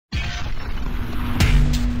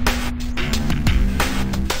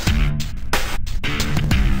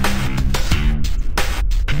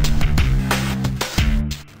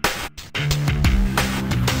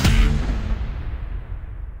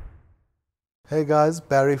Hey guys,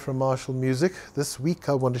 Barry from Marshall Music. This week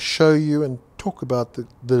I want to show you and talk about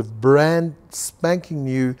the brand spanking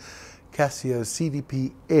new Casio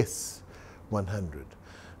CDP S100.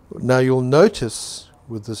 Now you'll notice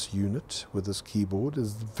with this unit, with this keyboard,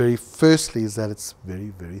 is firstly that it's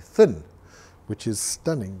very, very thin, which is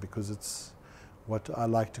stunning because it's what I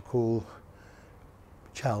like to call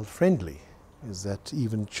child friendly. Is that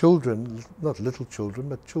even children, not little children,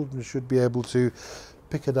 but children should be able to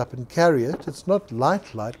pick it up and carry it. It's not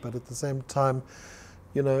light, but at the same time,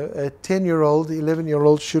 you know, a 10-year-old,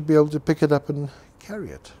 11-year-old should be able to pick it up and carry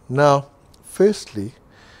it. Now, firstly,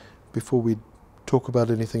 before we talk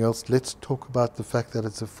about anything else, let's talk about the fact that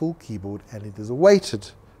it's a full keyboard and it is a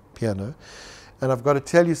weighted piano. And I've got to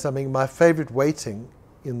tell you something, my favorite weighting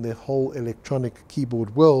in the whole electronic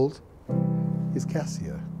keyboard world is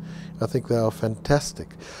Casio. I think they are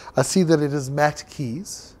fantastic. I see that it is matte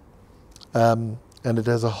keys, and it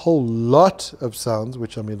has a whole lot of sounds,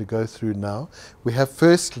 which I'm going to go through now. We have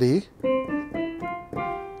firstly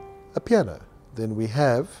a piano. Then we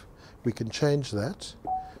can change that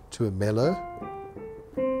to a mellow,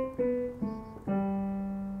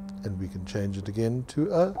 and we can change it again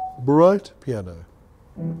to a bright piano.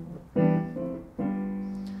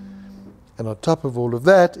 And on top of all of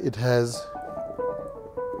that, it has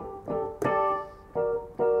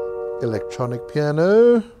electronic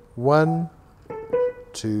piano, 1,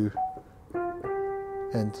 2,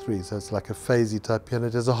 and 3. So it's like a phasey type piano.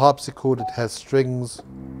 It has a harpsichord, it has strings.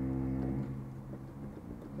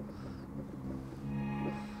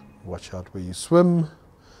 Watch out where you swim.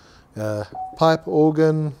 Pipe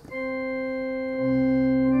organ.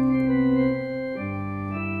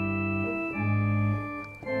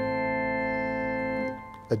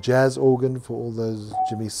 A jazz organ for all those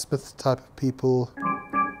Jimmy Smith type of people.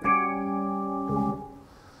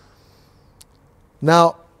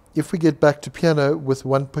 Now, if we get back to piano with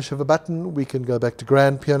one push of a button, we can go back to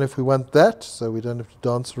grand piano if we want that, so we don't have to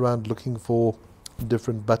dance around looking for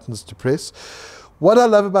different buttons to press. What I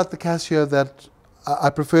love about the Casio that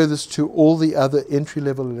I prefer this to all the other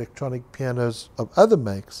entry-level electronic pianos of other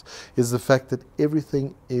makes is the fact that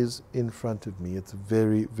everything is in front of me. It's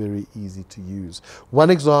very, very easy to use.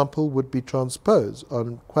 One example would be transpose.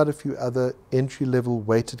 On quite a few other entry-level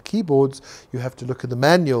weighted keyboards, you have to look at the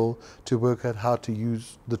manual to work out how to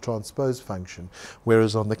use the transpose function.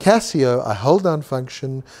 Whereas on the Casio, I hold down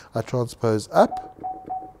function, I transpose up,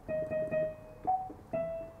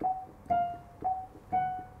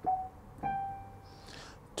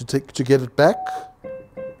 to get it back,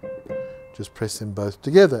 just press them both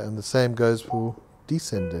together, and the same goes for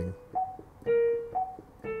descending.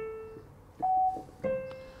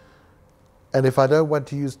 And if I don't want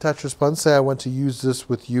to use touch response, say I want to use this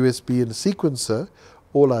with USB and a sequencer,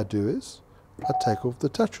 all I do is I take off the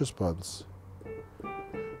touch response.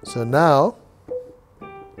 So now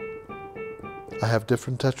I have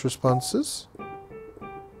different touch responses.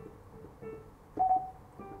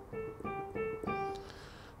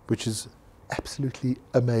 Which is absolutely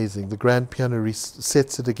amazing. The grand piano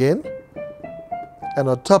resets it again. And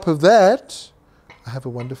on top of that, I have a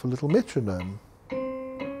wonderful little metronome.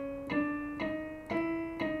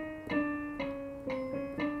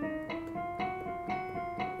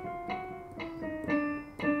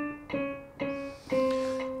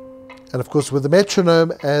 And of course with the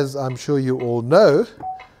metronome, as I'm sure you all know,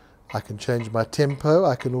 I can change my tempo.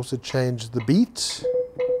 I can also change the beat.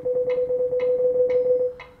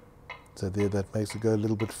 So there, that makes it go a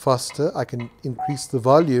little bit faster. I can increase the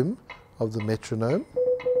volume of the metronome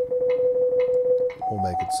or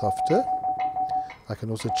make it softer. I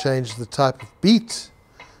can also change the type of beat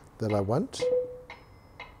that I want.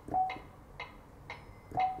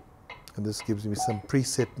 And this gives me some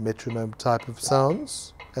preset metronome type of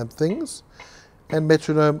sounds and things. And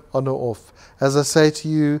metronome on or off. As I say to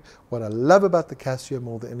you, what I love about the Casio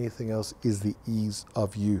more than anything else is the ease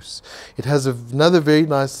of use. It has another very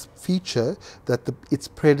nice feature that its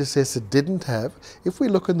predecessor didn't have. If we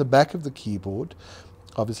look in the back of the keyboard,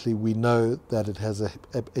 obviously we know that it has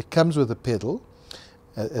it comes with a pedal,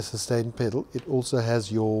 a sustained pedal. It also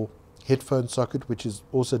has your headphone socket, which is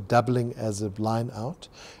also doubling as a line out,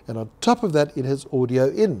 and on top of that it has audio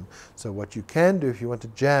in. So what you can do if you want to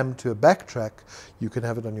jam to a backtrack, you can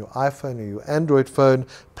have it on your iPhone or your Android phone,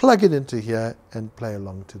 plug it into here and play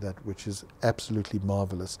along to that, which is absolutely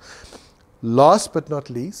marvelous. Last but not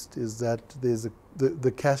least is that there's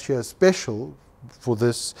the Casio special for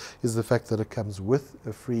this is the fact that it comes with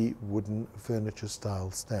a free wooden furniture style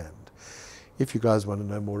stand. If you guys want to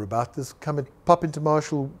know more about this, come and pop into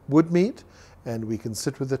Marshall Woodmead and we can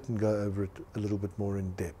sit with it and go over it a little bit more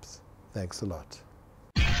in depth. Thanks a lot.